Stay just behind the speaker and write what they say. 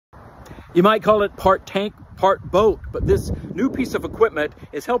You might call it part tank, part boat, but this new piece of equipment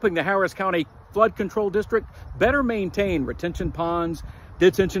is helping the Harris County Flood Control District better maintain retention ponds,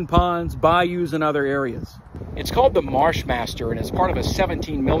 detention ponds, bayous, and other areas. It's called the Marshmaster, and it's part of a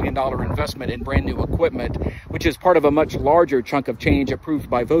 $17 million investment in brand new equipment, which is part of a much larger chunk of change approved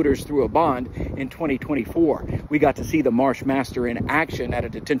by voters through a bond in 2024. We got to see the Marshmaster in action at a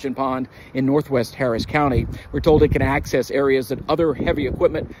detention pond in northwest Harris County. We're told it can access areas that other heavy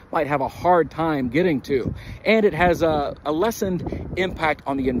equipment might have a hard time getting to. And it has a lessened impact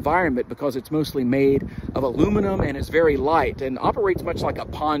on the environment because it's mostly made of aluminum and is very light and operates much like a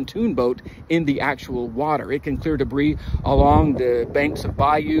pontoon boat in the actual water. It can clear debris along the banks of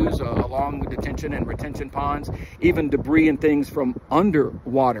bayous, along the detention and retention ponds, even debris and things from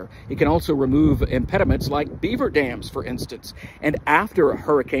underwater. It can also remove impediments like beaver dams, for instance. And after a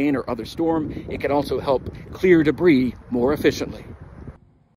hurricane or other storm, it can also help clear debris more efficiently.